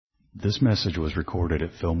This message was recorded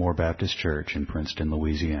at Fillmore Baptist Church in Princeton,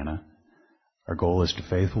 Louisiana. Our goal is to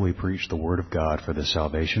faithfully preach the Word of God for the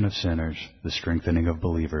salvation of sinners, the strengthening of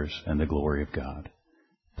believers, and the glory of God.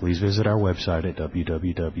 Please visit our website at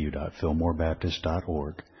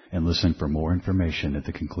www.fillmorebaptist.org and listen for more information at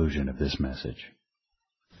the conclusion of this message.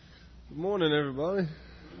 Good morning, everybody.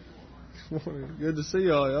 Good morning. Good to see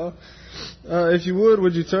y'all. If you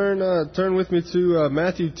would you turn with me to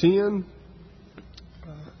Matthew 10.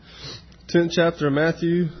 10th chapter of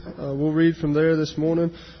Matthew. We'll read from there this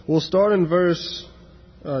morning. We'll start in verse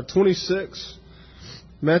 26.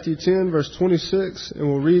 Matthew 10, verse 26, and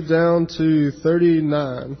we'll read down to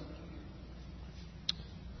 39.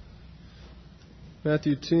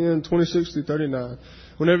 Matthew 10, 26 through 39.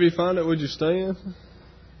 Whenever you find it, would you stand?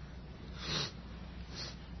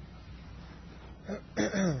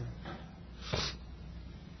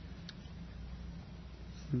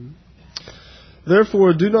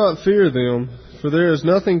 Therefore do not fear them, for there is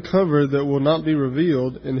nothing covered that will not be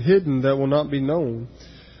revealed, and hidden that will not be known.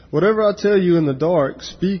 Whatever I tell you in the dark,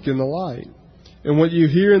 speak in the light, and what you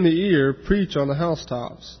hear in the ear, preach on the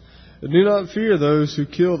housetops. And do not fear those who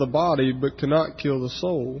kill the body, but cannot kill the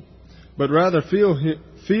soul, but rather fear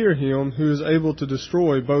him who is able to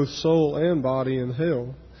destroy both soul and body in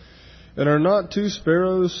hell. And are not 2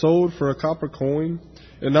 sparrows sold for a copper coin?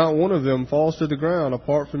 And not one of them falls to the ground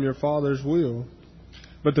apart from your Father's will.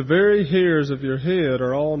 But the very hairs of your head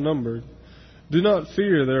are all numbered. Do not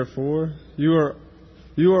fear, therefore, you are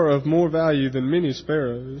of more value than many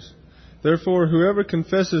sparrows. Therefore, whoever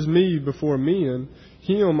confesses me before men,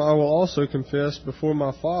 him I will also confess before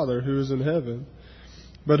my Father who is in heaven.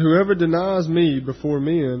 But whoever denies me before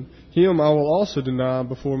men, him I will also deny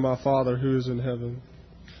before my Father who is in heaven.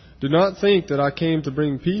 Do not think that I came to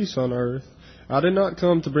bring peace on earth. I did not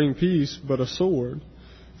come to bring peace, but a sword.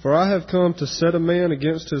 For I have come to set a man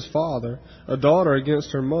against his father, a daughter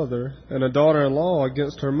against her mother, and a daughter-in-law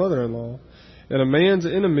against her mother-in-law. And a man's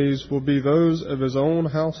enemies will be those of his own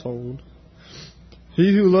household.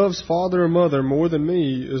 He who loves father or mother more than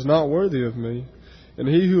me is not worthy of me, and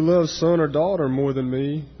he who loves son or daughter more than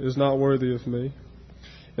me is not worthy of me.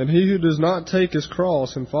 And he who does not take his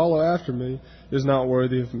cross and follow after me is not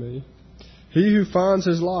worthy of me. He who finds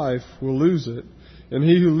his life will lose it, and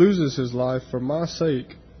he who loses his life for my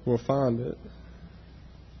sake will find it.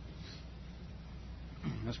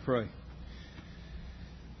 Let's pray.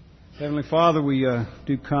 Heavenly Father, we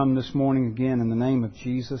do come this morning again in the name of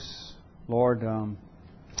Jesus. Lord,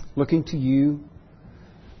 looking to you,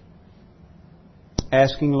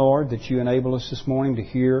 asking, Lord, that you enable us this morning to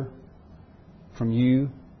hear from you,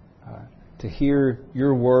 to hear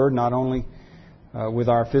your word, not only with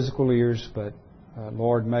our physical ears, but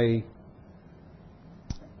Lord, may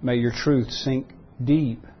your truth sink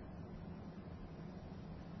deep.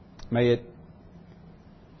 May it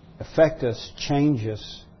affect us, change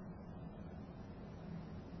us.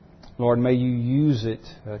 Lord, may you use it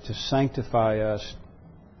to sanctify us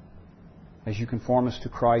as you conform us to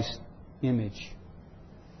Christ's image.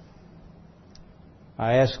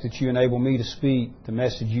 I ask that you enable me to speak the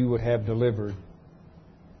message you would have delivered.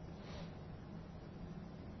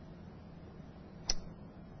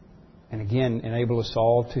 And again, enable us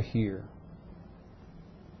all to hear.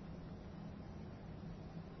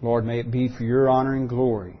 Lord, may it be for your honor and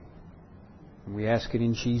glory. And we ask it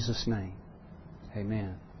in Jesus' name.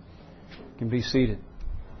 Amen. You can be seated.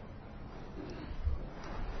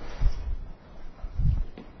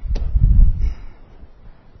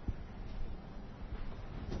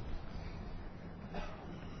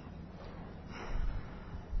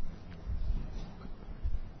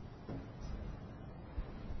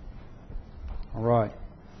 All right.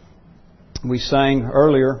 We sang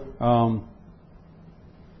earlier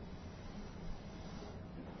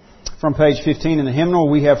from page 15 in the hymnal,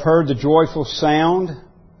 we have heard the joyful sound,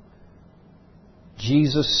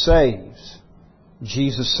 Jesus saves.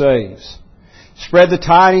 Jesus saves. Spread the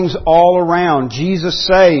tidings all around. Jesus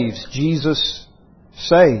saves. Jesus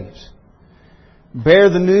saves. Bear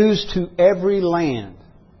the news to every land.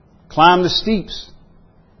 Climb the steeps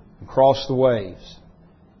and cross the waves.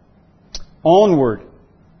 Onward,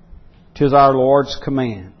 'tis our Lord's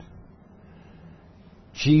command.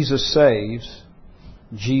 Jesus saves.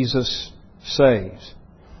 Jesus saves.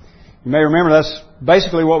 You may remember that's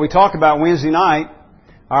basically what we talked about Wednesday night.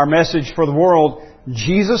 Our message for the world,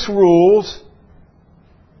 Jesus rules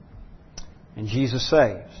and Jesus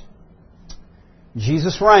saves.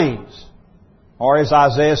 Jesus reigns. Or as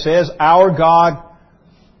Isaiah says, our God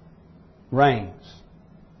reigns.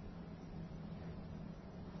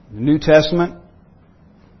 In the New Testament,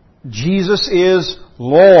 Jesus is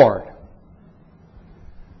Lord.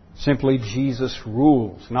 Simply, Jesus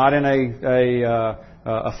rules. Not in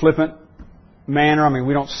a flippant manner. I mean,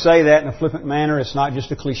 we don't say that in a flippant manner. It's not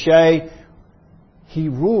just a cliche. He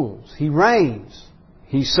rules. He reigns.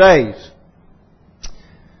 He saves.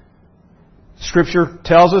 Scripture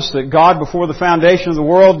tells us that God, before the foundation of the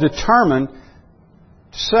world, determined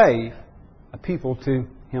to save a people to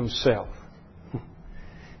Himself.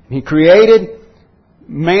 He created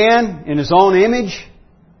man in His own image,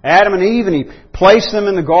 Adam and Eve, and He placed them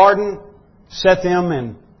in the garden, set them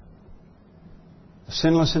in a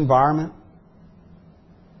sinless environment.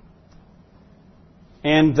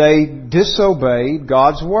 And they disobeyed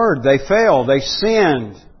God's Word. They failed. They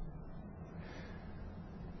sinned.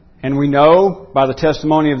 And we know by the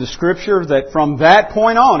testimony of the Scripture that from that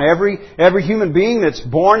point on, every human being that's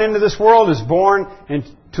born into this world is born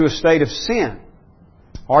into a state of sin.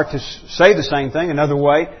 Or to say the same thing another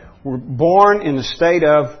way, we're born in a state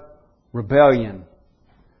of rebellion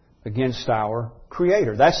against our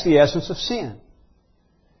Creator. That's the essence of sin.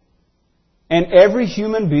 And every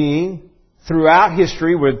human being throughout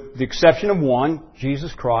history, with the exception of one,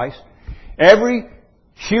 Jesus Christ, every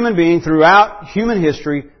human being throughout human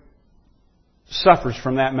history suffers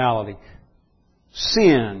from that malady.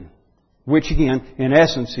 Sin, which again, in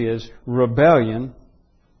essence, is rebellion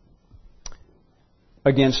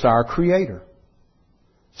against our Creator.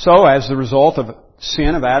 So, as the result of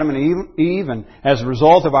sin of Adam and Eve, and as a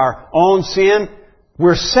result of our own sin,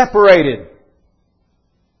 we're separated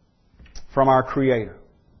from our Creator.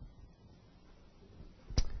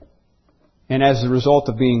 And as a result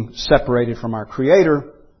of being separated from our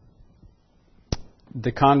Creator,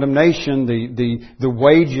 the condemnation, the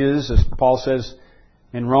wages, as Paul says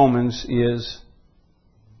in Romans, is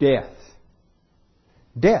death.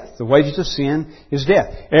 Death. The wages of sin is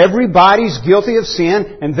death. Everybody's guilty of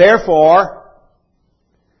sin, and therefore,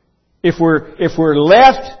 if we're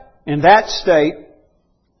left in that state,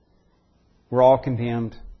 we're all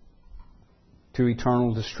condemned to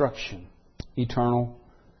eternal destruction, eternal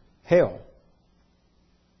hell.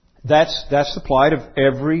 That's the plight of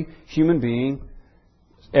every human being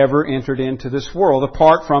ever entered into this world,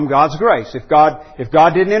 apart from God's grace. If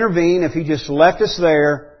God didn't intervene, if He just left us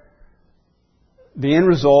there, the end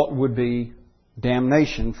result would be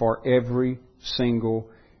damnation for every single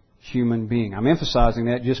human being. I'm emphasizing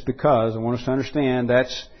that just because I want us to understand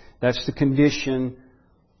that's the condition.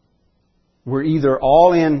 We're either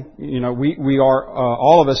all in, we are,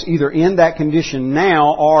 all of us either in that condition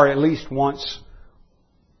now or at least once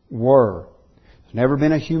were. There's never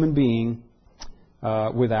been a human being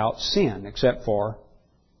without sin except for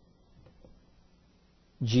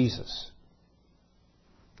Jesus.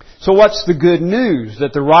 So what's the good news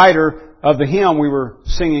that the writer of the hymn we were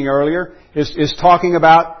singing earlier is talking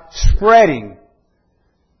about spreading?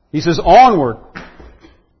 He says, onward.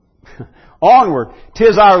 Onward.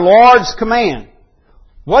 'Tis our Lord's command.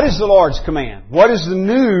 What is the Lord's command? What is the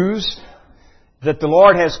news that the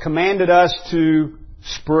Lord has commanded us to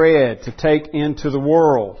spread, to take into the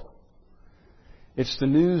world? It's the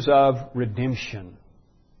news of redemption,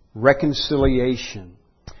 reconciliation.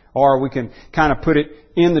 Or we can kind of put it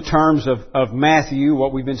in the terms of Matthew,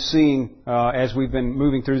 what we've been seeing as we've been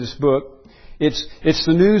moving through this book. It's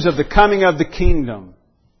the news of the coming of the kingdom.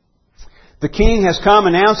 The King has come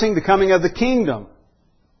announcing the coming of the kingdom.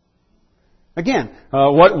 Again,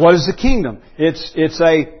 what is the kingdom? It's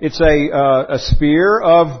a sphere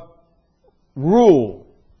of rule,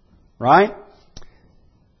 right?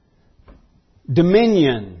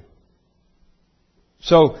 Dominion.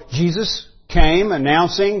 So Jesus came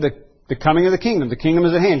announcing the coming of the kingdom. The kingdom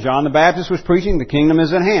is at hand. John the Baptist was preaching, the kingdom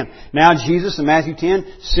is at hand. Now Jesus in Matthew 10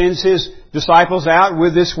 sends His disciples out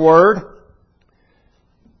with this word.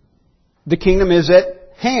 The kingdom is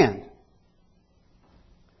at hand.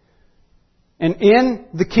 And in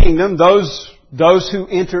the kingdom, those who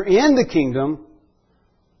enter in the kingdom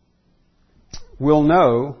will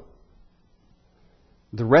know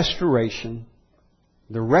the restoration,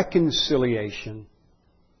 the reconciliation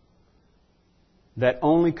that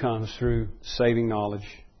only comes through saving knowledge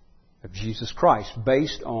of Jesus Christ,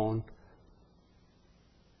 based on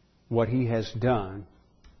what He has done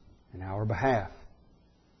in our behalf.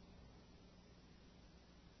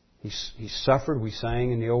 He suffered. We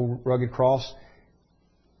sang in the old rugged cross.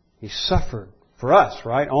 He suffered for us,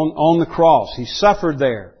 right? On the cross. He suffered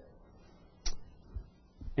there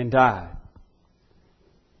and died.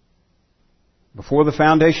 Before the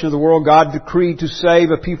foundation of the world, God decreed to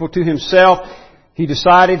save a people to Himself. He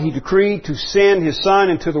decreed to send His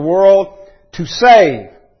Son into the world to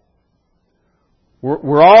save.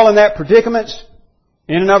 We're all in that predicament,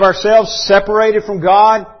 in and of ourselves, separated from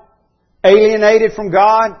God, alienated from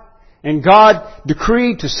God. And God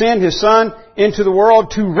decreed to send His Son into the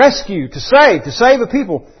world to rescue, to save a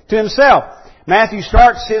people to Himself. Matthew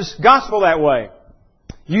starts his Gospel that way.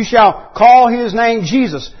 You shall call His name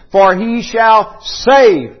Jesus, for He shall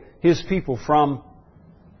save His people from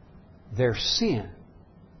their sin.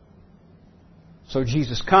 So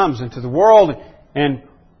Jesus comes into the world and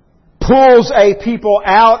pulls a people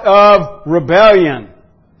out of rebellion.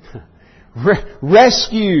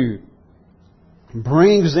 Rescue.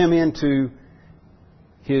 Brings them into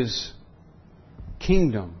His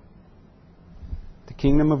kingdom. The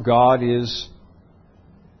kingdom of God is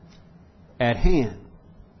at hand.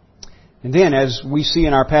 And then, as we see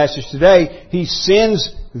in our passage today, He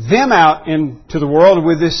sends them out into the world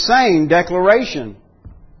with this same declaration.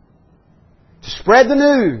 To spread the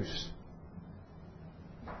news.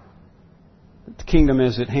 The kingdom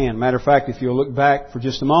is at hand. Matter of fact, if you'll look back for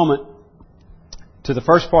just a moment to the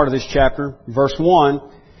first part of this chapter, verse 1,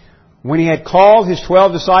 when He had called His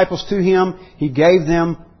 12 disciples to Him, He gave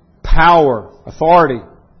them power, authority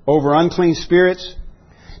over unclean spirits,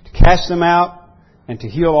 to cast them out, and to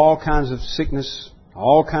heal all kinds of sickness,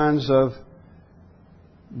 all kinds of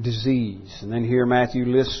disease. And then here Matthew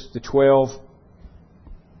lists the 12.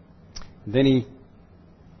 Then he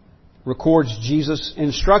records Jesus'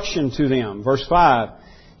 instruction to them. Verse 5,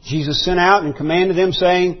 Jesus sent out and commanded them,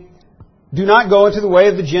 saying, do not go into the way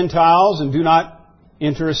of the Gentiles, and do not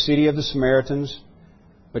enter a city of the Samaritans,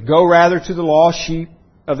 but go rather to the lost sheep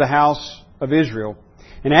of the house of Israel.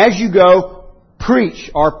 And as you go, preach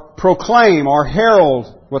or proclaim or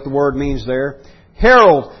herald, what the word means there,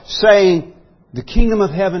 herald, saying, the kingdom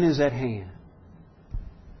of heaven is at hand.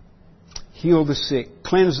 Heal the sick,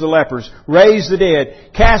 cleanse the lepers, raise the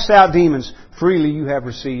dead, cast out demons. Freely you have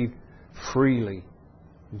received, freely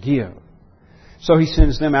give. So He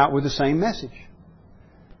sends them out with the same message.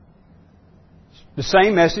 The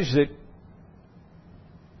same message that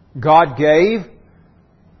God gave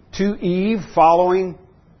to Eve following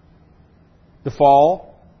the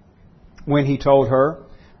fall, when He told her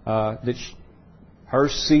that her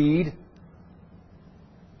seed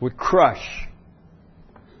would crush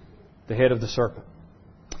the head of the serpent.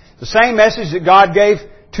 The same message that God gave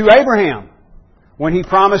to Abraham when He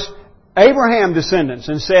promised Abraham descendants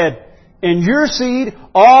and said, in your seed,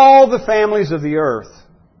 all the families of the earth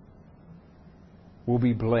will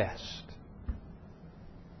be blessed.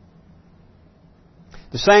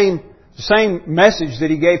 The same message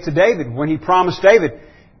that He gave to David when He promised David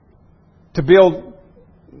to build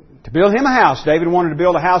him a house. David wanted to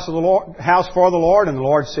build a house for the Lord, and the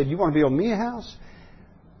Lord said, you want to build me a house?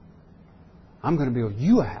 I'm going to build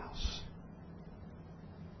you a house.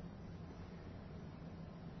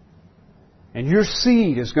 And your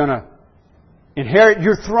seed is going to inherit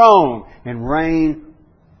your throne and reign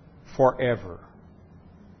forever.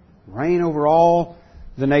 Reign over all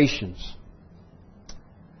the nations.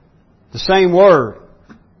 The same word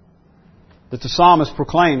that the psalmist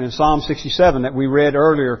proclaimed in Psalm 67 that we read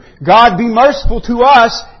earlier. God be merciful to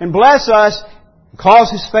us and bless us, and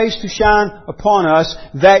cause His face to shine upon us,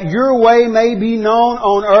 that your way may be known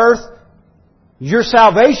on earth, your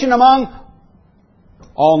salvation among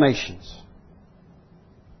all nations.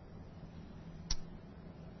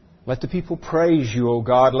 Let the people praise you, O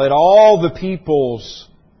God. Let all the peoples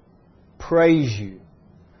praise you.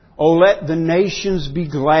 O let the nations be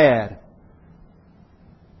glad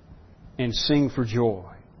and sing for joy.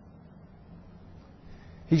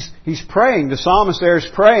 He's praying, the psalmist there is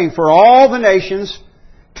praying for all the nations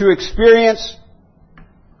to experience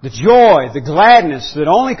the joy, the gladness that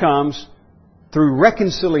only comes through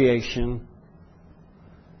reconciliation,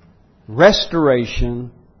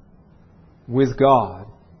 restoration with God,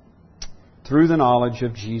 through the knowledge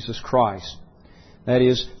of Jesus Christ. That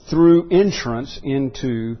is, through entrance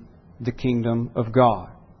into the kingdom of God.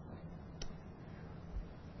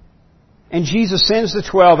 And Jesus sends the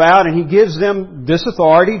 12 out, and He gives them this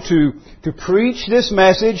authority to preach this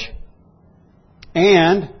message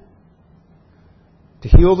and to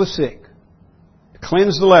heal the sick, to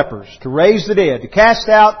cleanse the lepers, to raise the dead, to cast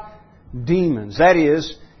out demons. That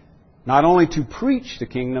is, not only to preach the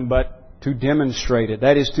kingdom, but to demonstrate it.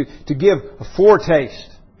 That is, to give a foretaste.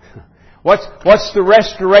 What's the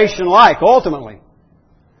restoration like, ultimately?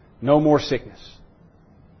 No more sickness.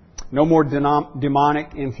 No more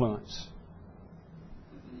demonic influence.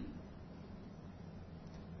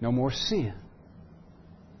 No more sin.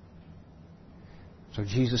 So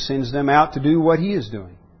Jesus sends them out to do what He is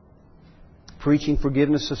doing. Preaching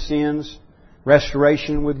forgiveness of sins,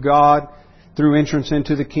 restoration with God, through entrance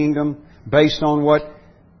into the kingdom, based on what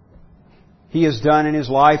He has done in His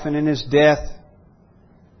life and in His death.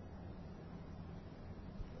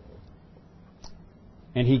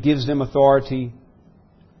 And He gives them authority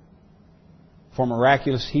for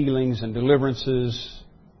miraculous healings and deliverances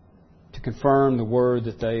to confirm the Word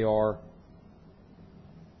that they are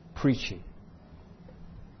preaching.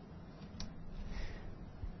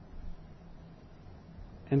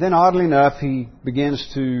 And then, oddly enough, He begins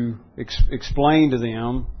to explain to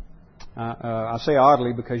them, I say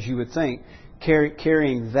oddly because you would think,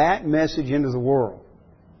 carrying that message into the world,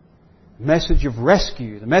 the message of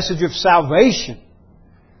rescue, the message of salvation,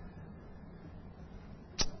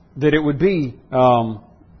 that it would be,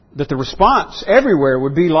 that the response everywhere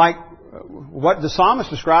would be like what the psalmist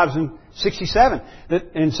describes in 67,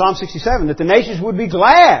 that in Psalm 67, that the nations would be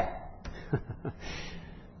glad.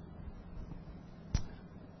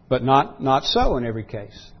 But not so in every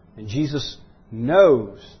case. And Jesus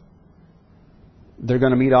knows they're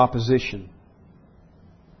going to meet opposition.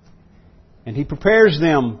 And He prepares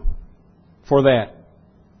them for that.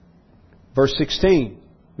 Verse 16,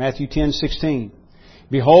 Matthew 10:16.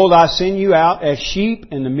 Behold, I send you out as sheep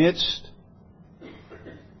in the midst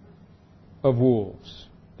of wolves.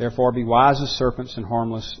 Therefore be wise as serpents and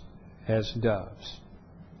harmless as doves.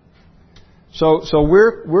 So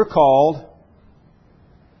we're called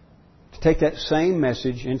to take that same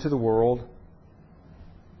message into the world.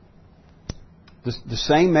 The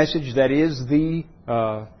same message that is the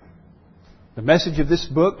message of this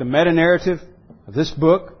book, the meta-narrative of this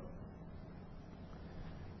book.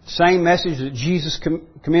 Same message that Jesus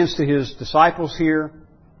commends to His disciples here.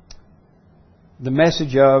 The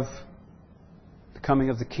message of the coming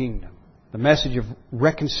of the kingdom. The message of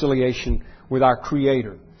reconciliation with our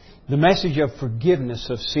Creator. The message of forgiveness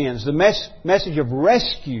of sins. The message of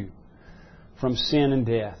rescue from sin and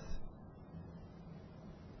death.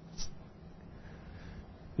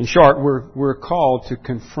 In short, we're called to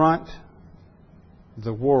confront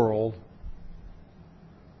the world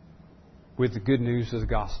with the good news of the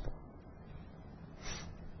gospel.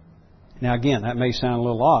 Now again, that may sound a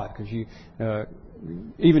little odd because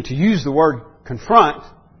even to use the word confront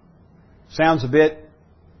sounds a bit,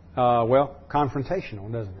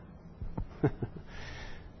 confrontational, doesn't it?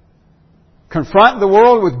 Confront the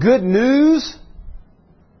world with good news?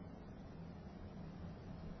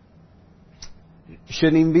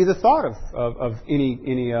 Shouldn't even be the thought of any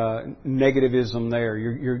negativism there.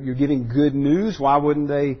 You're giving good news. Why wouldn't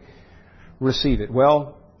they receive it?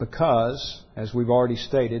 Well, because, as we've already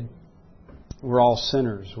stated, we're all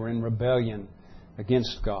sinners. We're in rebellion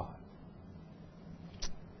against God.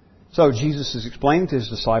 So Jesus is explaining to His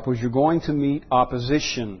disciples, you're going to meet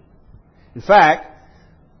opposition. In fact,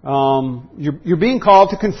 you're being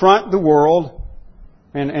called to confront the world.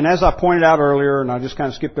 And as I pointed out earlier, and I just kind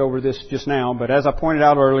of skipped over this just now, but as I pointed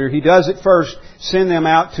out earlier, He does at first send them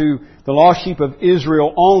out to the lost sheep of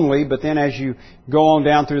Israel only, but then as you go on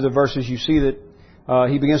down through the verses, you see that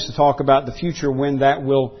He begins to talk about the future when that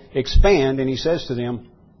will expand, and He says to them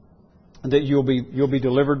that you'll be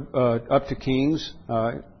delivered up to kings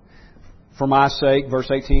for my sake. Verse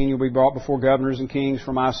 18, you'll be brought before governors and kings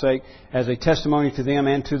for my sake as a testimony to them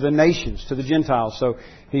and to the nations, to the Gentiles. So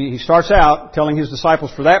he starts out telling His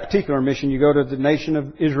disciples for that particular mission, you go to the nation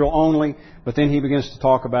of Israel only, but then He begins to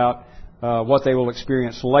talk about what they will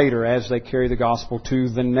experience later as they carry the gospel to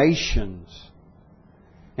the nations.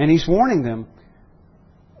 And He's warning them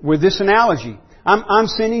with this analogy. I'm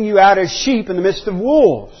sending you out as sheep in the midst of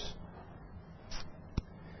wolves.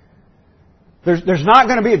 There's not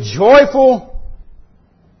going to be a joyful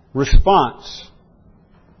response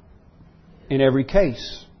in every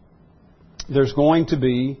case. There's going to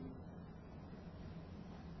be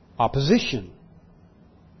opposition.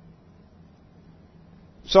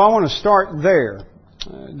 So I want to start there.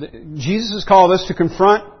 Jesus has called us to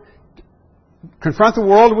confront the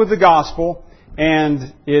world with the gospel,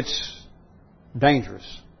 and it's dangerous.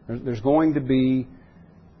 There's going to be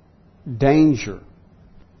danger.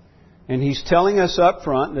 And He's telling us up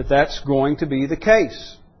front that that's going to be the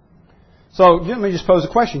case. So let me just pose a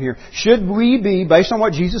question here. Should we be, based on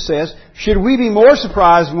what Jesus says, should we be more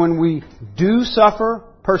surprised when we do suffer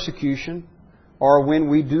persecution or when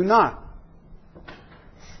we do not?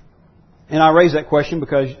 And I raise that question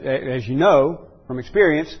because, as you know from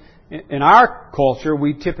experience, in our culture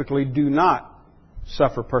we typically do not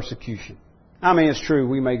suffer persecution. I mean, it's true,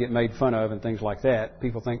 we may get made fun of and things like that.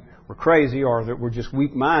 People think we're crazy or that we're just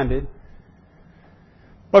weak-minded.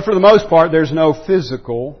 But for the most part, there's no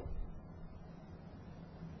physical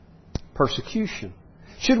persecution.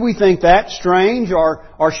 Should we think that strange, or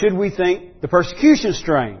should we think the persecution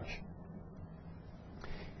strange?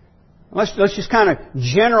 Let's just kind of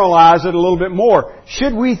generalize it a little bit more.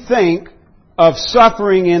 Should we think of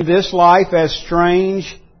suffering in this life as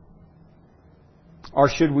strange Or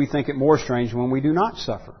should we think it more strange when we do not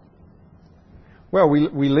suffer? Well,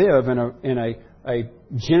 we live in a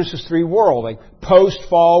Genesis 3 world, a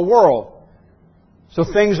post-fall world. So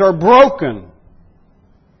things are broken.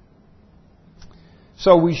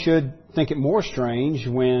 So we should think it more strange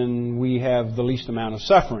when we have the least amount of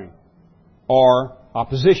suffering or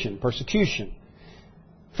opposition, persecution.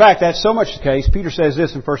 In fact, that's so much the case. Peter says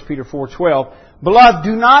this in 1 Peter 4:12, "Beloved,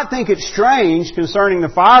 do not think it strange concerning the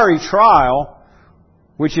fiery trial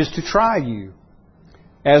which is to try you,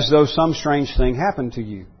 as though some strange thing happened to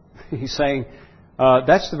you." He's saying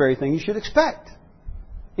that's the very thing you should expect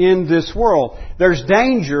in this world. There's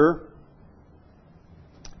danger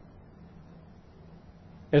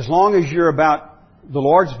as long as you're about the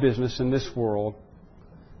Lord's business in this world.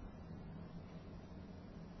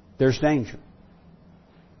 There's danger.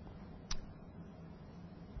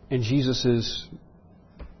 And Jesus is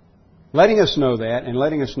letting us know that, and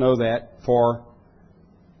letting us know that for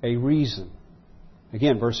a reason.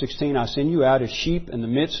 Again, verse 16, "I send you out as sheep in the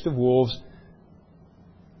midst of wolves.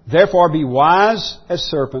 Therefore be wise as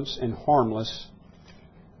serpents and harmless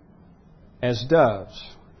as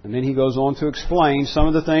doves." And then he goes on to explain some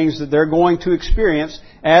of the things that they're going to experience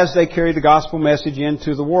as they carry the gospel message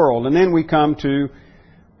into the world. And then we come to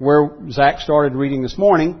where Zach started reading this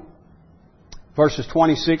morning, verses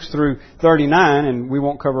 26 through 39, and we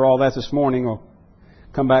won't cover all that this morning. We'll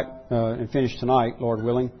come back and finish tonight, Lord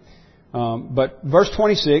willing. But verse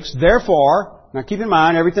 26, "Therefore," now keep in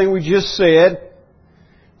mind everything we just said,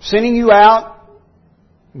 sending you out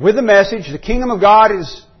with the message, the kingdom of God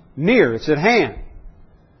is near, it's at hand.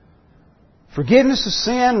 Forgiveness of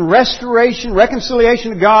sin, restoration,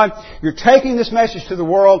 reconciliation to God. You're taking this message to the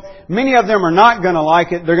world. Many of them are not going to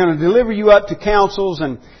like it. They're going to deliver you up to councils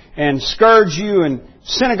and scourge you in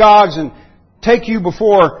synagogues and take you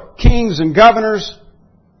before kings and governors.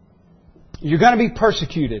 You're going to be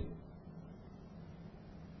persecuted.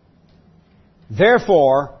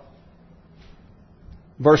 Therefore,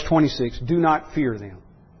 verse 26, "Do not fear them."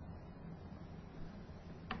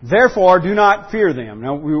 Therefore, do not fear them.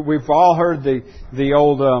 Now, we've all heard the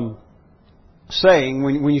old saying,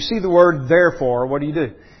 when you see the word therefore, what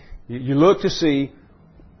do? You look to see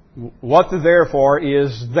what the therefore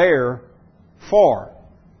is there for.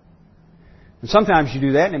 And sometimes you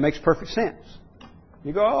do that and it makes perfect sense.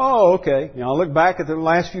 You go, oh, okay. I look back at the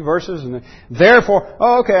last few verses and therefore,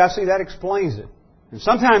 oh, okay, I see that explains it. And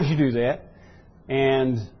sometimes you do that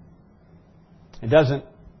and it doesn't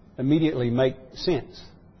immediately make sense.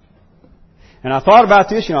 And I thought about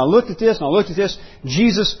this, I looked at this and I looked at this.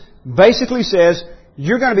 Jesus basically says,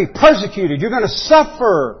 you're going to be persecuted. You're going to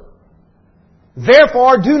suffer.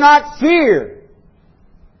 Therefore, do not fear.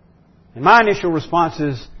 And my initial response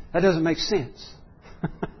is, that doesn't make sense.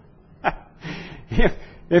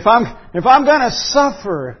 If I'm going to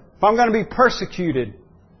suffer, if I'm going to be persecuted,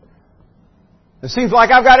 it seems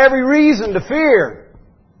like I've got every reason to fear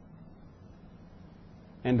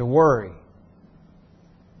and to worry.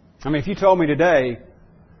 I mean, if you told me today,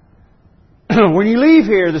 when you leave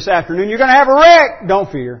here this afternoon, you're going to have a wreck,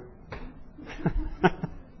 don't fear.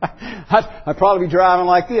 I'd probably be driving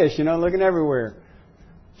like this, looking everywhere,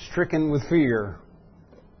 stricken with fear.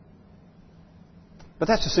 But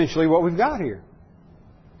that's essentially what we've got here.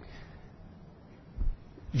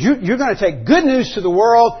 You're going to take good news to the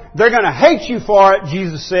world. They're going to hate you for it,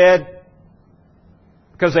 Jesus said,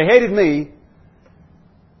 because they hated me.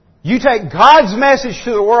 You take God's message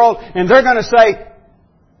to the world and they're going to say,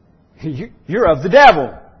 you're of the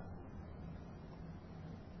devil.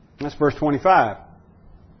 That's verse 25.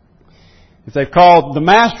 If they've called the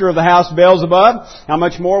master of the house Beelzebub, how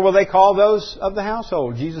much more will they call those of the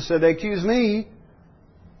household? Jesus said, they accuse me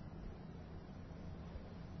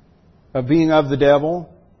of being of the devil.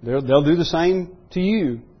 They'll do the same to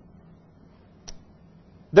you.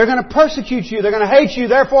 They're going to persecute you. They're going to hate you.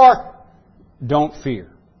 Therefore, don't fear.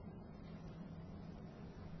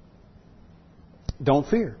 Don't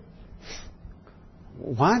fear.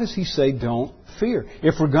 Why does he say don't fear?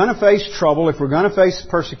 If we're going to face trouble, if we're going to face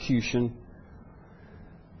persecution,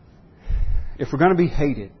 if we're going to be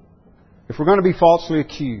hated, if we're going to be falsely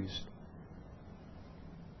accused,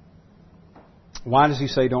 why does he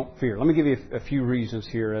say don't fear? Let me give you a few reasons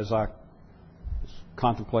here as I was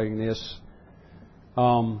contemplating this.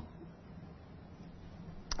 First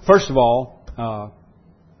of all,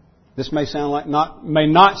 this may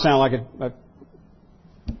not sound like a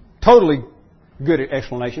totally good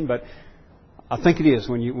explanation, but I think it is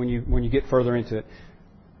when you get further into it.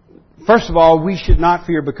 First of all, we should not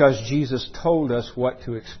fear because Jesus told us what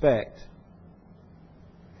to expect.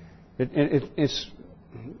 It's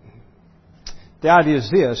the idea is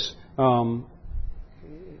this: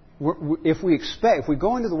 if we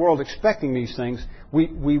go into the world expecting these things,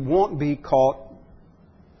 we won't be caught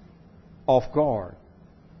off guard.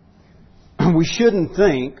 We shouldn't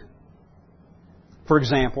think, for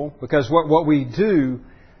example, because what we do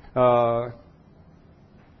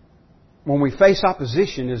when we face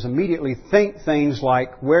opposition is immediately think things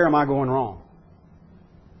like, where am I going wrong?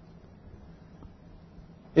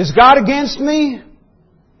 Is God against me?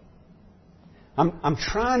 I'm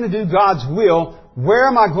trying to do God's will. Where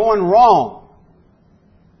am I going wrong?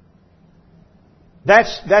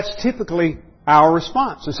 That's typically our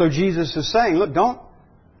response. And so Jesus is saying, look,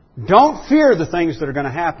 don't fear the things that are going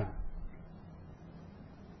to happen.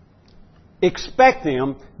 Expect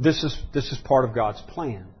them. This is part of God's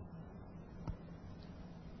plan.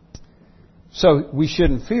 So we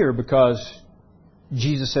shouldn't fear because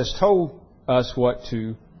Jesus has told us what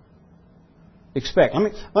to expect.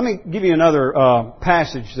 Let me give you another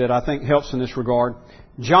passage that I think helps in this regard.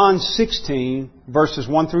 John 16, verses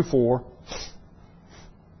 1 through 4.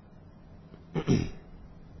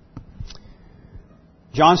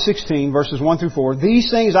 John 16, verses 1 through 4.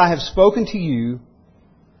 These things I have spoken to you,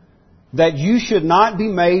 that you should not be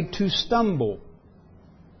made to stumble.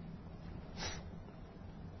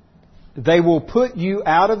 They will put you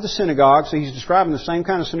out of the synagogues. So he's describing the same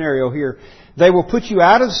kind of scenario here. They will put you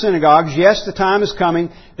out of the synagogues. Yes, the time is coming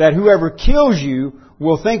that whoever kills you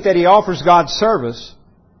will think that he offers God service.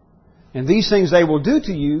 And these things they will do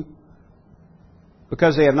to you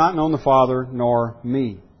because they have not known the Father nor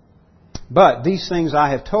me. But these things I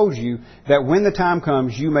have told you, that when the time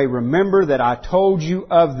comes you may remember that I told you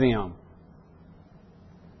of them.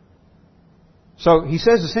 So he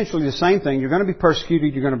says essentially the same thing. You're going to be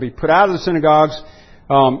persecuted. You're going to be put out of the synagogues.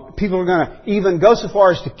 People are going to even go so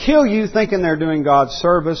far as to kill you thinking they're doing God's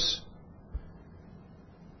service.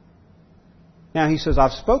 Now he says,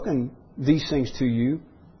 I've spoken these things to you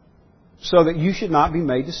so that you should not be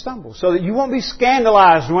made to stumble. So that you won't be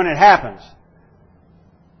scandalized when it happens.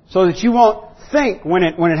 So that you won't think when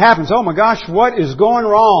it happens, oh my gosh, what is going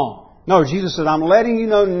wrong? No, Jesus said, I'm letting you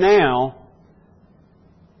know now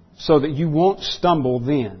so that you won't stumble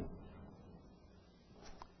then.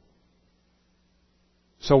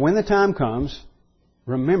 So when the time comes,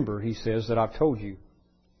 remember, he says, that I've told you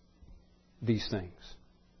these things.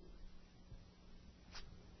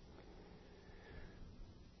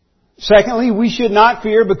 Secondly, we should not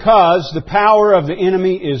fear because the power of the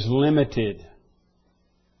enemy is limited.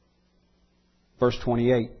 Verse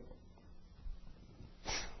 28.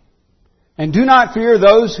 And do not fear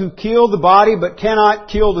those who kill the body but cannot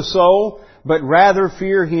kill the soul, but rather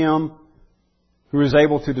fear Him who is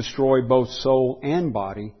able to destroy both soul and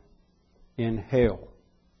body in hell.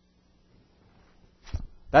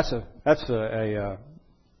 That's a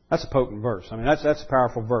potent verse. I mean, that's a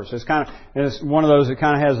powerful verse. It's one of those that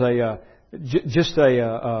kind of has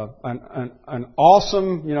an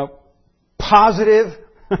awesome, positive,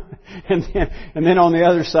 and then on the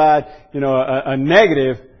other side, a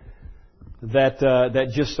negative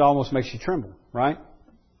that just almost makes you tremble, right?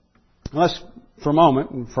 Let's, for a moment,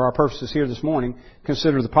 and for our purposes here this morning,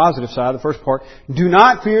 consider the positive side, the first part. Do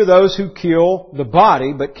not fear those who kill the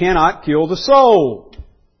body, but cannot kill the soul.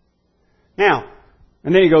 Now,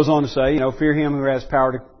 and then he goes on to say, fear Him who has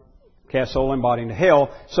power to cast soul and body into hell.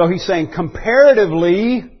 So he's saying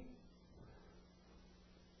comparatively,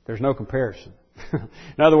 there's no comparison.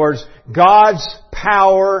 In other words, God's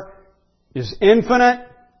power is infinite.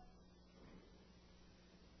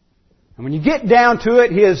 And when you get down to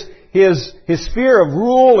it, His sphere of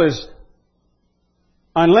rule is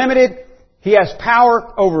unlimited. He has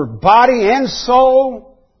power over body and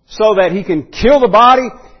soul so that He can kill the body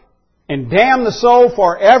and damn the soul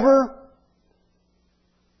forever.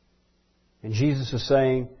 And Jesus is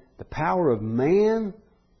saying the power of man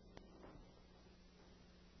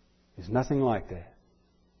is nothing like that.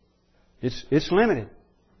 It's limited.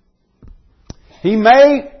 He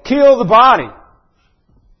may kill the body,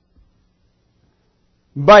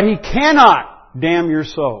 but He cannot damn your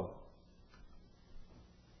soul.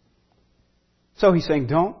 So He's saying,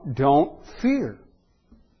 don't fear.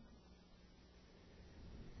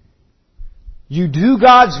 You do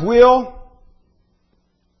God's will,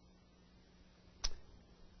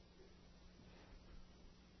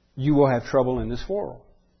 you will have trouble in this world.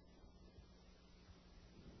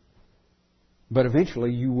 But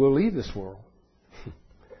eventually you will leave this world.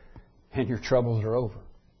 And your troubles are over.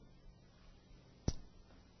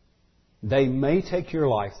 They may take your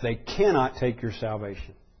life. They cannot take your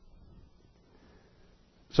salvation.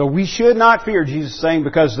 So we should not fear, Jesus is saying,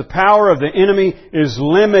 because the power of the enemy is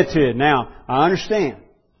limited. Now, I understand.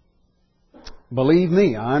 Believe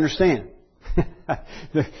me, I understand.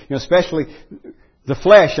 Especially the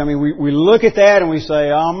flesh. I mean, we look at that and we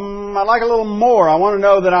say, I'd like a little more. I want to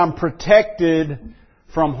know that I'm protected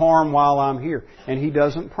from harm while I'm here. And He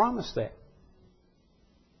doesn't promise that.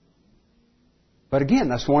 But again,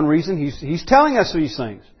 that's one reason He's telling us these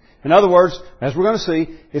things. In other words, as we're going to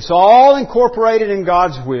see, it's all incorporated in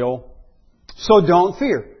God's will, so don't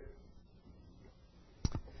fear.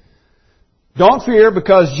 Don't fear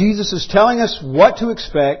because Jesus is telling us what to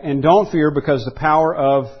expect, and don't fear because the power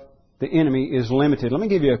of the enemy is limited. Let me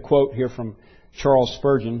give you a quote here from Charles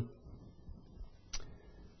Spurgeon.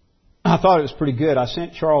 I thought it was pretty good. I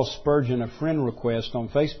sent Charles Spurgeon a friend request on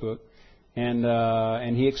Facebook,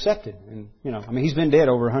 and he accepted. And he's been dead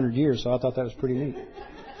over 100 years, so I thought that was pretty neat.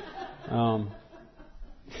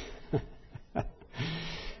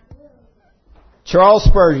 Charles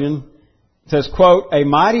Spurgeon says, quote, "A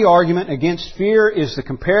mighty argument against fear is the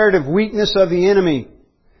comparative weakness of the enemy.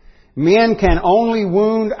 Men can only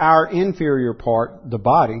wound our inferior part, the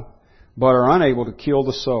body, but are unable to kill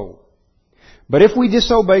the soul. But if we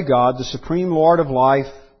disobey God, the supreme Lord of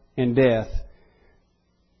life and death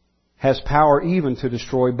has power even to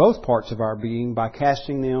destroy both parts of our being by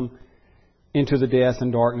casting them into the death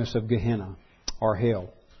and darkness of Gehenna, or hell.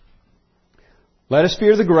 Let us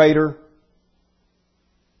fear the greater,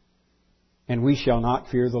 and we shall not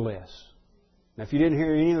fear the less." Now, if you didn't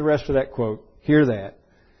hear any of the rest of that quote, hear that.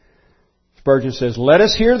 Spurgeon says, "Let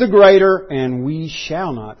us hear the greater, and we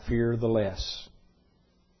shall not fear the less."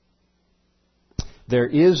 There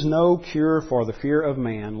is no cure for the fear of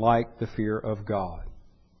man like the fear of God.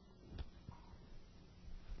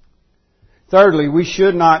 Thirdly, we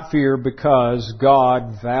should not fear because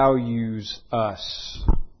God values us.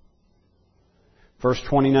 Verse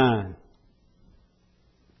 29.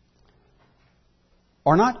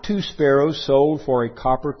 "Are not 2 sparrows sold for a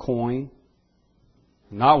copper coin?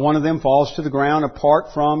 Not one of them falls to the ground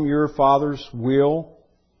apart from your Father's will.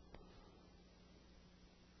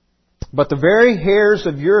 But the very hairs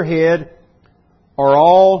of your head are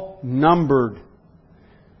all numbered.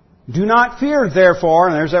 Do not fear, therefore,"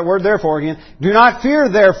 and there's that word therefore again, "do not fear,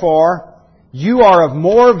 therefore, you are of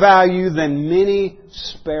more value than many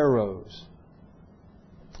sparrows."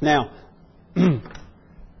 Now,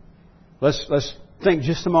 let's think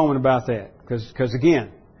just a moment about that. Because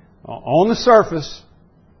again, on the surface,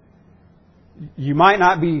 you might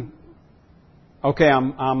not be, okay,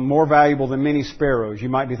 I'm more valuable than many sparrows. You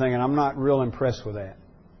might be thinking, I'm not real impressed with that.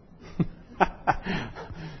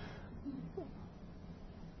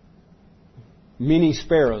 Many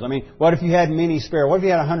sparrows. I mean, what if you had many sparrows? What if you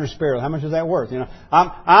had 100 sparrows? How much is that worth? I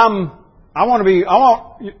want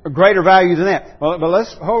a greater value than that. Well, but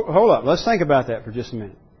let's hold up. Let's think about that for just a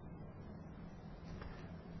minute.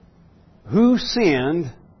 Who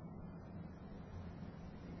sinned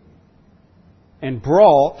and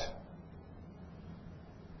brought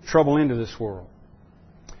trouble into this world?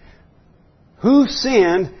 Who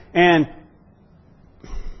sinned and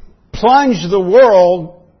plunged the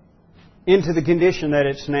world into the condition that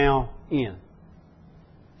it's now in?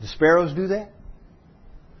 The sparrows do that?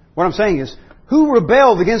 What I'm saying is, who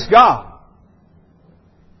rebelled against God?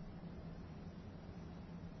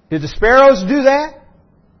 Did the sparrows do that?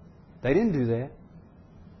 They didn't do that.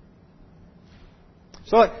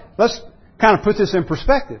 So let's kind of put this in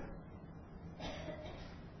perspective.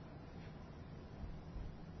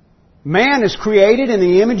 Man is created in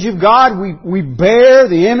the image of God. We bear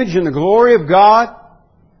the image and the glory of God.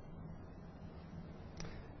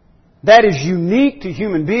 That is unique to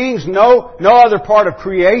human beings. No other part of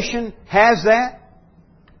creation has that.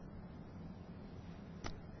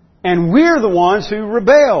 And we're the ones who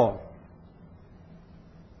rebel.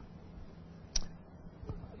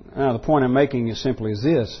 Now, the point I'm making is simply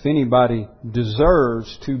this. If anybody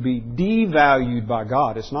deserves to be devalued by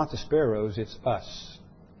God, it's not the sparrows, it's us.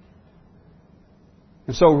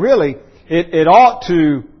 And so really, it ought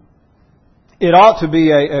to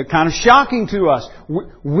be a kind of shocking to us.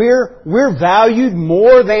 We're valued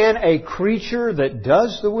more than a creature that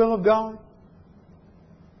does the will of God.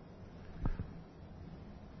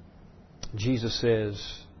 Jesus says,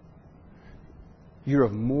 you're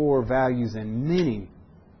of more value than many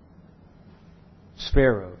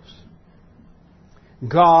sparrows.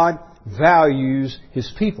 God values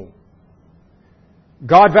His people.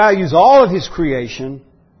 God values all of His creation.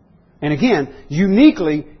 And again,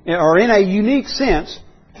 uniquely, or in a unique sense,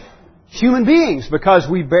 human beings, because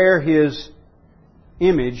we bear His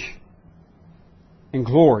image and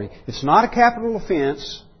glory. It's not a capital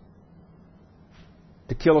offense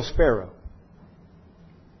to kill a sparrow.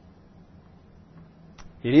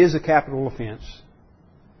 It is a capital offense,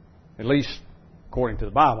 at least according to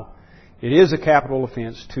the Bible. It is a capital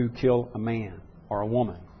offense to kill a man or a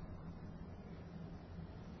woman.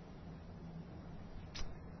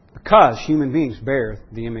 Because human beings bear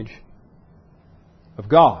the image of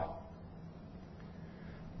God.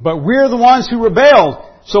 But we're the ones who rebelled.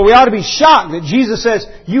 So we ought to be shocked that Jesus says,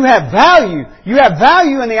 you have value. You have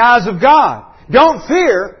value in the eyes of God. Don't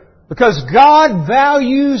fear, because God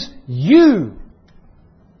values you.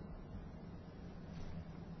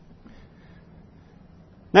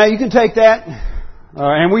 Now you can take that,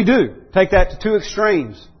 and we do, take that to two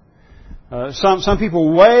extremes. Some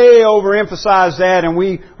people way overemphasize that, and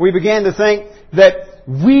we begin to think that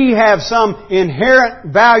we have some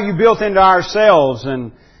inherent value built into ourselves,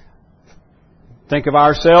 and think of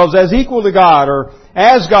ourselves as equal to God, or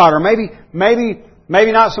as God, or maybe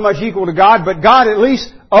not so much equal to God, but God at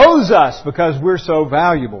least owes us because we're so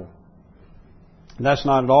valuable. And that's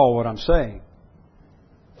not at all what I'm saying.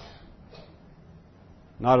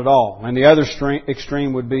 Not at all. And the other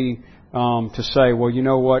extreme would be to say, well, you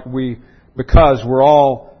know what, because we're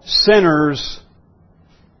all sinners,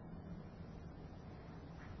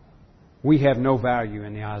 we have no value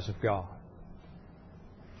in the eyes of God.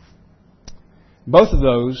 Both of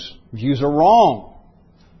those views are wrong.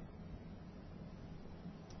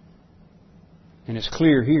 And it's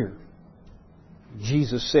clear here.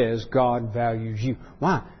 Jesus says God values you.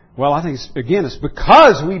 Why? Well, I think, it's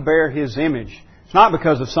because we bear His image. It's not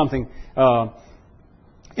because of something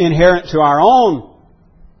inherent to our own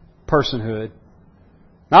personhood.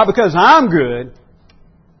 Not because I'm good.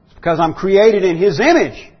 It's because I'm created in His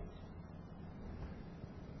image.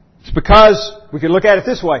 It's because, we can look at it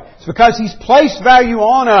this way, it's because He's placed value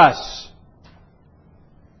on us.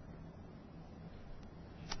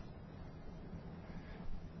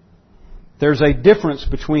 There's a difference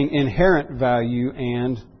between inherent value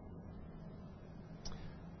and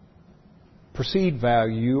perceived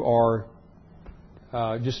value, or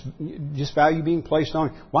just value being placed on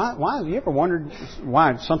it. Why have you ever wondered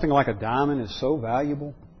why something like a diamond is so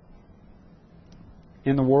valuable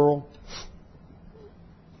in the world?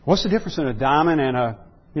 What's the difference in a diamond and a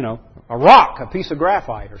rock, a piece of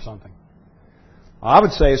graphite or something? I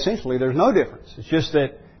would say essentially there's no difference. It's just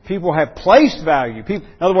that people have placed value. In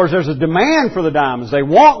other words, there's a demand for the diamonds. They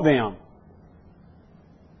want them.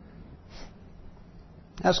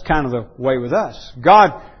 That's kind of the way with us.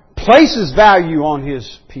 God places value on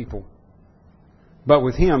His people. But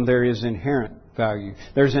with Him there is inherent value.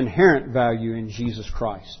 There's inherent value in Jesus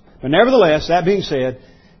Christ. But nevertheless, that being said,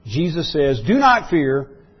 Jesus says, do not fear,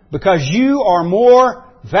 because you are more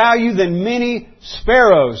value than many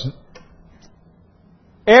sparrows.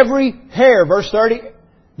 Every hair, verse 30,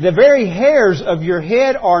 the very hairs of your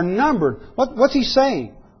head are numbered. What's He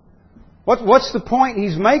saying? What's the point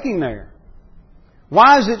He's making there?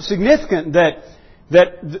 Why is it significant that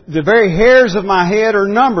the very hairs of my head are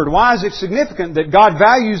numbered? Why is it significant that God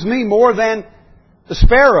values me more than the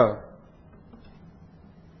sparrow?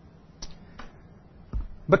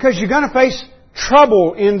 Because you're going to face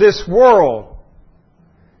trouble in this world.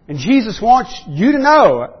 And Jesus wants you to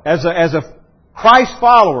know, as a Christ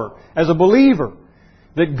follower, as a believer,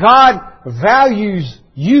 that God values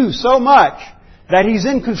you so much that He's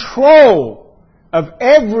in control of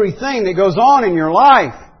everything that goes on in your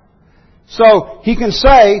life. So He can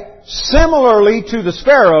say, similarly to the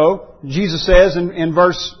sparrow, Jesus says in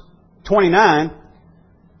verse 29,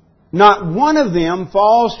 not one of them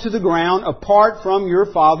falls to the ground apart from your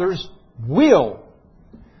Father's will.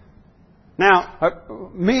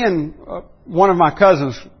 Now, me and one of my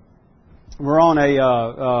cousins were on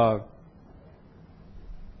a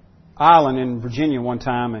island in Virginia one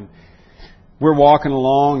time, and we're walking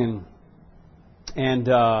along, and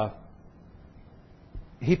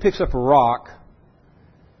he picks up a rock,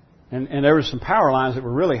 and there were some power lines that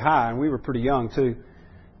were really high, and we were pretty young too.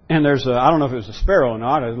 And there's I don't know if it was a sparrow or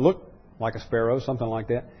not, it looked like a sparrow, something like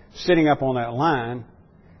that, sitting up on that line.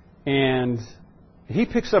 And he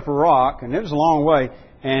picks up a rock, and it was a long way,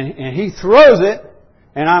 and he throws it,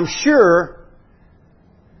 and I'm sure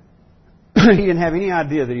he didn't have any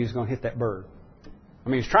idea that he was going to hit that bird. I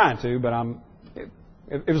mean, he was trying to, but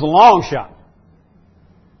it was a long shot.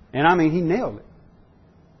 And I mean, he nailed it.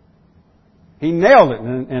 He nailed it,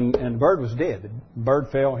 and the bird was dead. The bird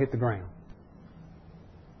fell, hit the ground.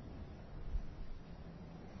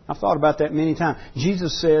 I've thought about that many times.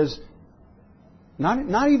 Jesus says,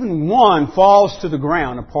 not even one falls to the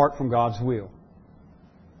ground apart from God's will.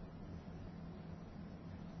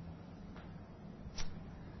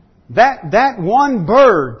 That one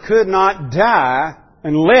bird could not die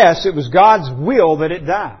unless it was God's will that it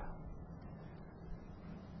die.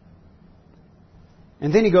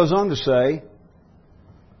 And then He goes on to say,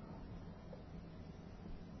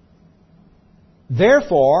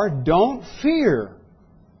 Therefore, don't fear.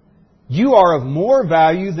 You are of more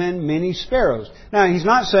value than many sparrows. Now, He's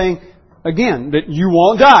not saying, again, that you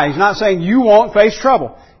won't die. He's not saying you won't face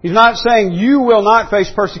trouble. He's not saying you will not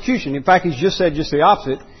face persecution. In fact, He's just said just the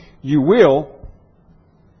opposite. You will.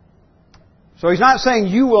 So He's not saying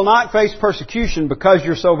you will not face persecution because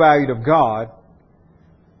you're so valued of God,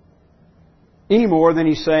 any more than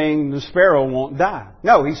He's saying the sparrow won't die.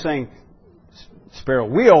 No, He's saying the sparrow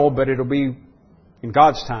will, but it'll be in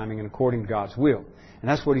God's timing and according to God's will. And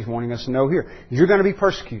that's what He's wanting us to know here. You're going to be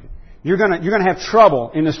persecuted. You're going to have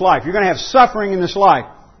trouble in this life. You're going to have suffering in this life.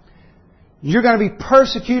 You're going to be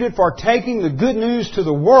persecuted for taking the good news to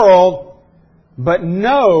the world, but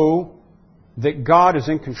know that God is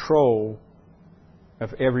in control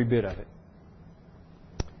of every bit of it.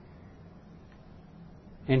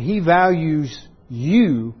 And He values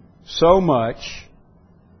you so much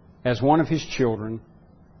as one of His children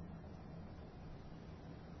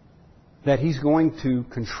that He's going to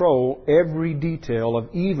control every detail of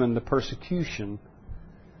even the persecution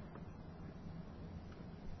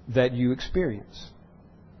that you experience.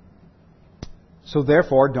 So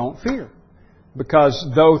therefore, don't fear. Because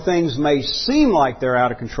though things may seem like they're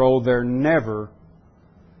out of control, they're never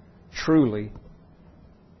truly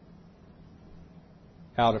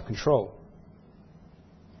out of control.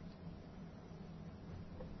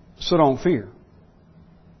 So don't fear.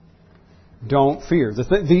 Don't fear.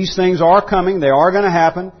 These things are coming. They are going to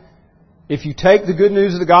happen. If you take the good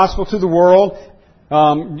news of the gospel to the world,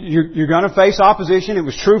 you're going to face opposition. It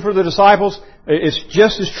was true for the disciples. It's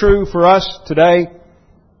just as true for us today.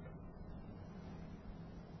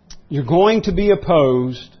 You're going to be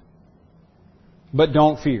opposed, but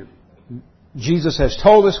don't fear. Jesus has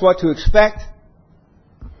told us what to expect.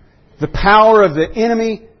 The power of the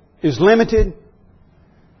enemy is limited,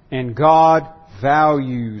 and God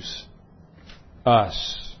values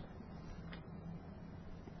us.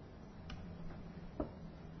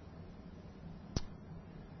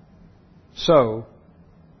 So,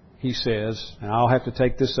 He says, and I'll have to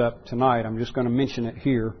take this up tonight, I'm just going to mention it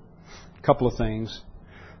here, a couple of things.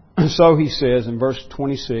 So He says in verse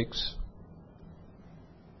 26,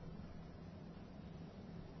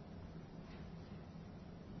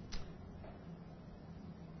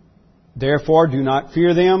 therefore do not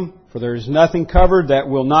fear them, for there is nothing covered that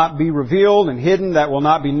will not be revealed, and hidden that will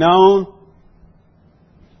not be known.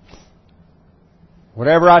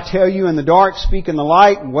 Whatever I tell you in the dark, speak in the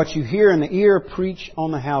light, and what you hear in the ear, preach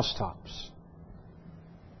on the housetops.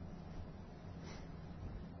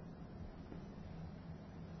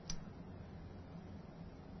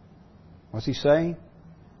 What's He saying?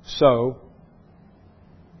 So,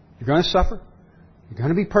 you're going to suffer. You're going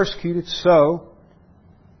to be persecuted. So,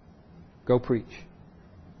 go preach.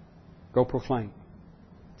 Go proclaim.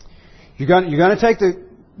 You're going to take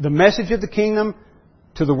the message of the kingdom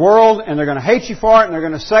to the world, and they're going to hate you for it, and they're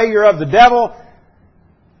going to say you're of the devil.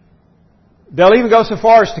 They'll even go so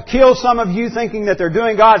far as to kill some of you thinking that they're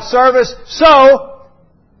doing God's service. So,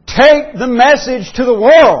 take the message to the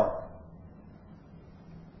world.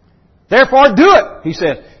 Therefore, do it, He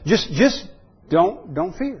said. Just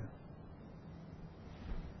don't fear.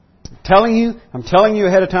 I'm telling you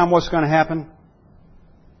ahead of time what's going to happen.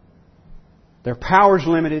 Their power's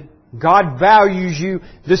limited. God values you.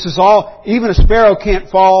 This is all, even a sparrow can't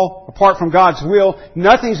fall apart from God's will.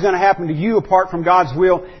 Nothing's going to happen to you apart from God's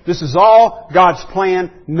will. This is all God's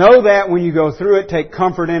plan. Know that when you go through it. Take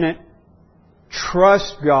comfort in it.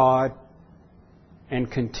 Trust God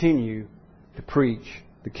and continue to preach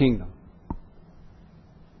the kingdom.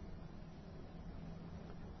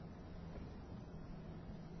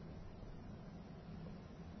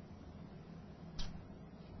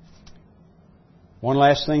 One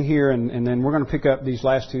last thing here, and then we're going to pick up these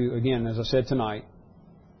last two again, as I said tonight.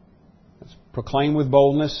 Let's proclaim with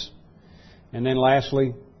boldness. And then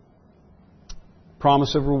lastly,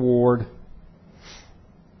 promise of reward.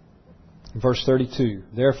 Verse 32.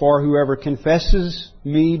 Therefore, whoever confesses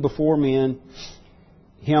me before men,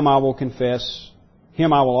 him I will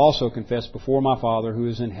also confess before my Father who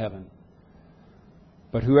is in heaven.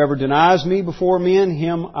 But whoever denies me before men,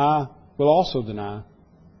 him I will also deny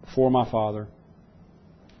before my Father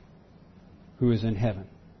who is in heaven.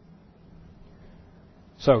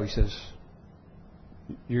 So He says,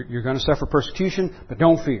 you're going to suffer persecution, but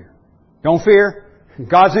don't fear. Don't fear.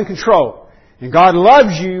 God's in control. And God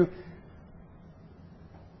loves you.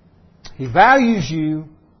 He values you.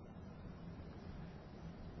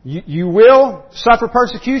 You will suffer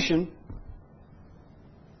persecution.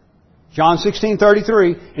 John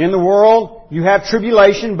 16:33. In the world you have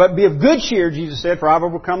tribulation, but be of good cheer, Jesus said, for I have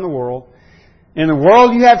overcome the world. In the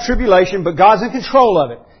world you have tribulation, but God's in control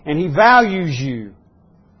of it. And He values you.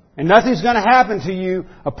 And nothing's going to happen to you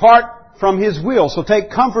apart from His will. So take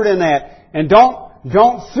comfort in that. And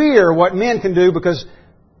don't fear what men can do, because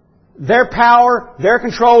their power, their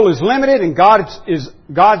control is limited, and God's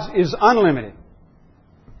is unlimited.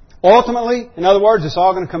 Ultimately, in other words, it's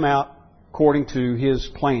all going to come out according to His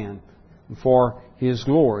plan and for His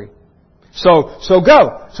glory. So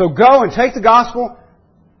go. So go and take the gospel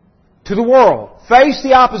to the world. Face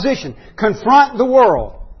the opposition. Confront the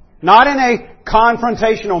world. Not in a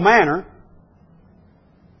confrontational manner.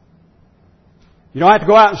 You don't have to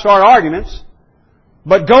go out and start arguments.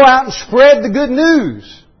 But go out and spread the good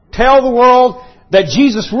news. Tell the world that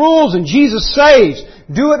Jesus rules and Jesus saves.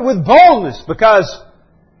 Do it with boldness, because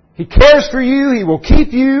He cares for you, He will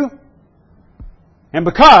keep you, and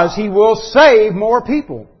because He will save more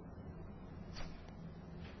people.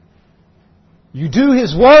 You do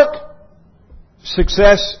His work,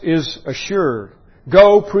 success is assured.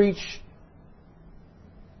 Go preach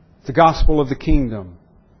the gospel of the kingdom.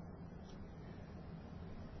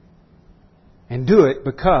 And do it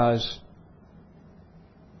because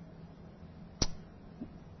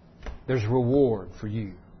there's reward for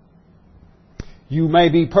you. You may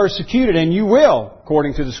be persecuted, and you will,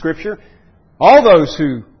 according to the Scripture. All those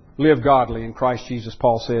who live godly in Christ Jesus,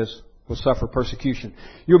 Paul says, will suffer persecution.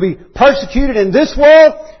 You'll be persecuted in this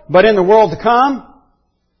world, but in the world to come,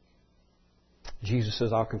 Jesus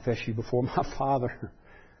says, I'll confess you before my Father.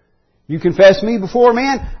 You confess me before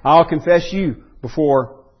men, I'll confess you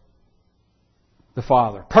before the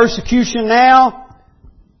Father. Persecution now,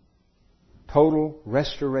 total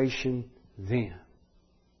restoration then.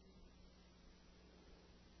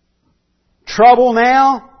 Trouble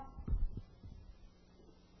now,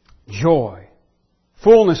 joy.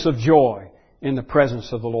 Fullness of joy in the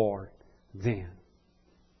presence of the Lord then.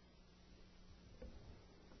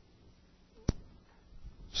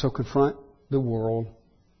 So confront the world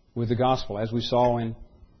with the gospel. As we saw in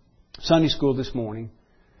Sunday school this morning,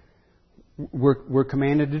 we're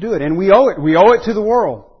commanded to do it. And we owe it. We owe it to the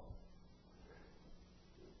world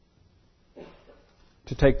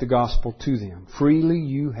to take the gospel to them. Freely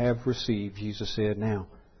you have received, Jesus said. Now,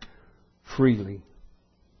 freely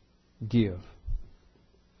give.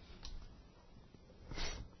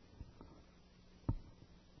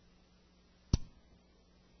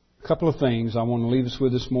 A couple of things I want to leave us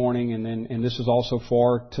with this morning, and this is also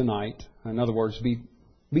for tonight. In other words, be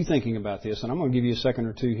thinking about this, and I'm going to give you a second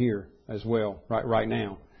or two here as well, right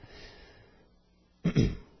now.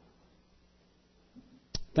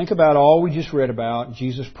 Think about all we just read about,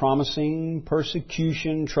 Jesus promising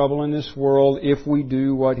persecution, trouble in this world, if we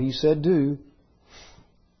do what He said do.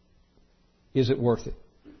 Is it worth it?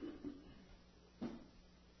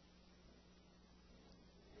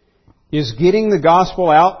 Is getting the gospel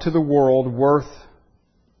out to the world worth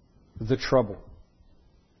the trouble?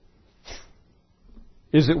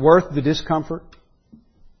 Is it worth the discomfort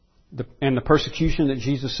and the persecution that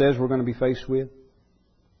Jesus says we're going to be faced with?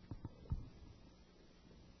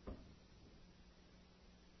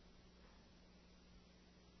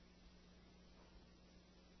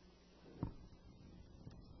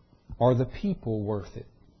 Are the people worth it?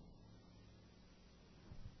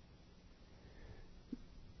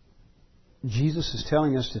 Jesus is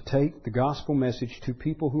telling us to take the gospel message to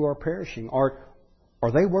people who are perishing. Are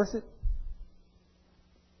they worth it?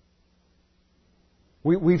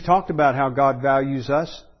 We've talked about how God values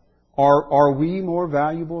us. Are we more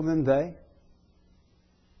valuable than they?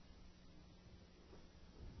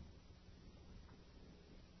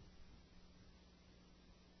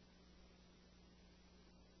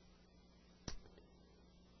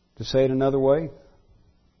 To say it another way,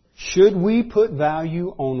 should we put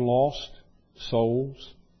value on lost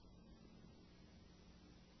souls?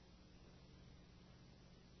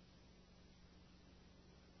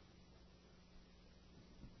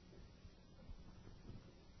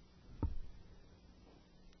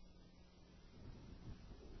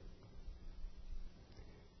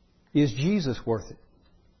 Is Jesus worth it?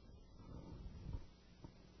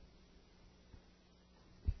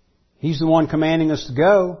 He's the one commanding us to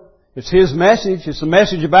go. It's His message. It's a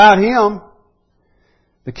message about Him.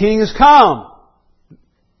 The King has come.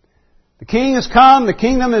 The King has come. The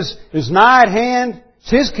kingdom is nigh at hand. It's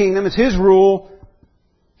His kingdom. It's His rule.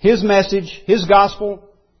 His message. His gospel.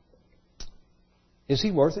 Is He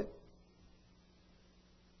worth it?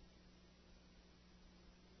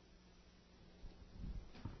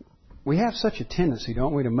 We have such a tendency,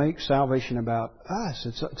 don't we, to make salvation about us.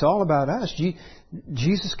 It's all about us.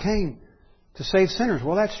 Jesus came to save sinners.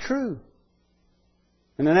 Well, that's true.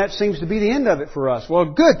 And then that seems to be the end of it for us. Well,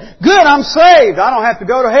 good, I'm saved. I don't have to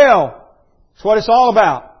go to hell. That's what it's all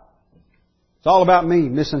about. It's all about me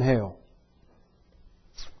missing hell.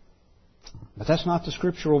 But that's not the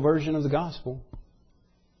scriptural version of the gospel.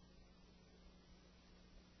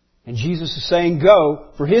 And Jesus is saying, go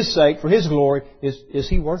for His sake, for His glory. Is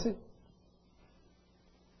He worth it?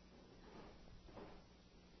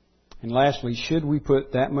 And lastly, should we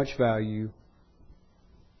put that much value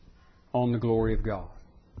on the glory of God?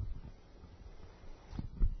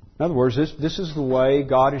 In other words, this is the way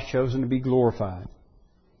God has chosen to be glorified.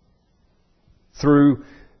 Through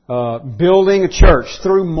building a church,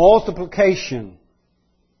 through multiplication.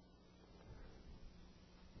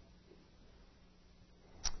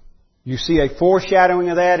 You see a foreshadowing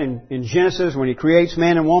of that in Genesis when He creates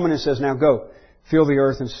man and woman and says, now go, fill the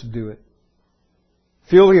earth and subdue it.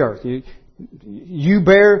 Fill the earth. You,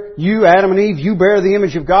 Adam and Eve, you bear the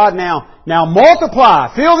image of God. Now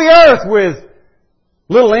multiply. Fill the earth with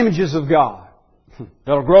little images of God.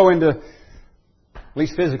 That'll grow into, at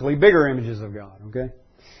least physically, bigger images of God. Okay?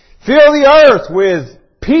 Fill the earth with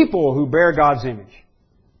people who bear God's image.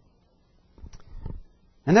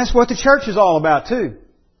 And that's what the church is all about too.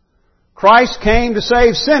 Christ came to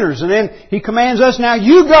save sinners, and then He commands us, now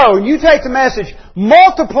you go and you take the message,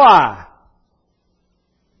 multiply.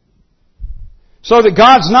 So that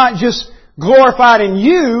God's not just glorified in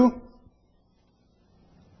you,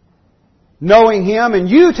 knowing Him and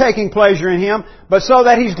you taking pleasure in Him, but so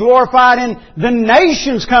that He's glorified in the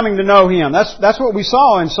nations coming to know Him. That's what we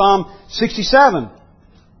saw in Psalm 67.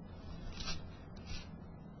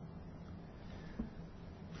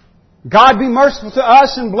 God be merciful to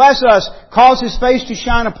us and bless us, cause His face to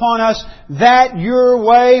shine upon us, that your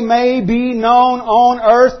way may be known on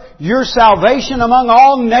earth, your salvation among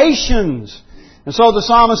all nations. And so the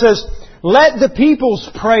psalmist says, let the peoples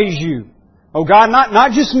praise you. Oh God,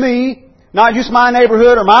 not just me, not just my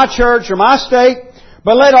neighborhood or my church or my state,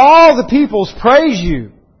 but let all the peoples praise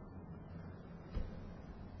you.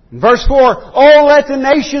 In verse 4, oh, let the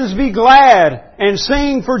nations be glad and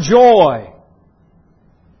sing for joy.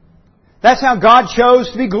 That's how God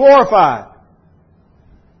chose to be glorified.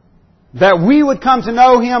 That we would come to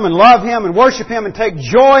know Him and love Him and worship Him and take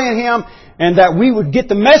joy in Him, and that we would get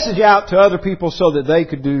the message out to other people so that they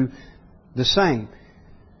could do the same.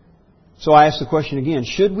 So I ask the question again,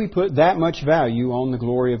 should we put that much value on the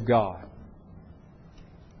glory of God?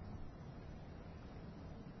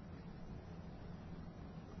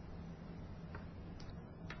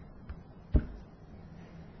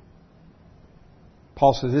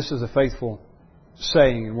 Paul says this is a faithful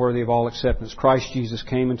saying and worthy of all acceptance. Christ Jesus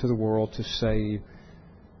came into the world to save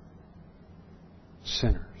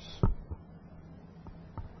sinners.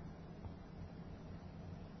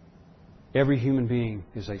 Every human being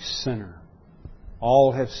is a sinner.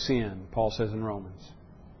 All have sinned, Paul says in Romans.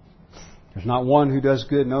 There's not one who does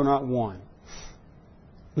good, no, not one.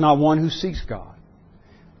 Not one who seeks God.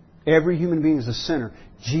 Every human being is a sinner.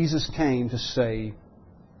 Jesus came to save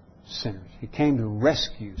sinners. He came to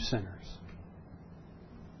rescue sinners.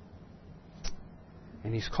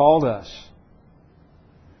 And He's called us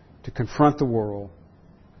to confront the world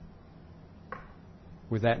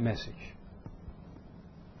with that message.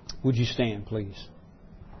 Would you stand, please?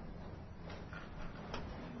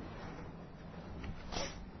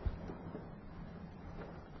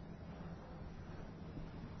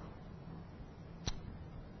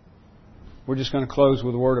 We're just going to close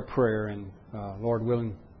with a word of prayer, and Lord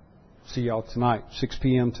willing, see y'all tonight, 6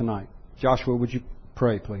 p.m. tonight. Joshua, would you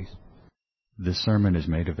pray, please? This sermon is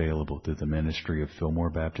made available through the ministry of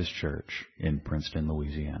Fillmore Baptist Church in Princeton,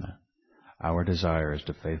 Louisiana. Our desire is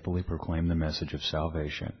to faithfully proclaim the message of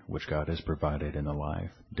salvation which God has provided in the life,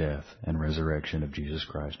 death, and resurrection of Jesus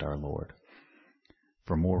Christ our Lord.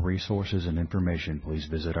 For more resources and information, please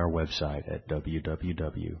visit our website at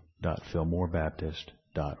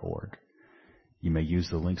www.fillmorebaptist.org. You may use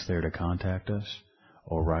the links there to contact us,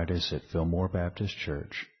 or write us at Fillmore Baptist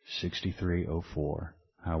Church, 6304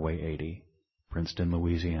 Highway 80, Princeton,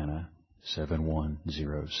 Louisiana,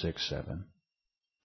 71067.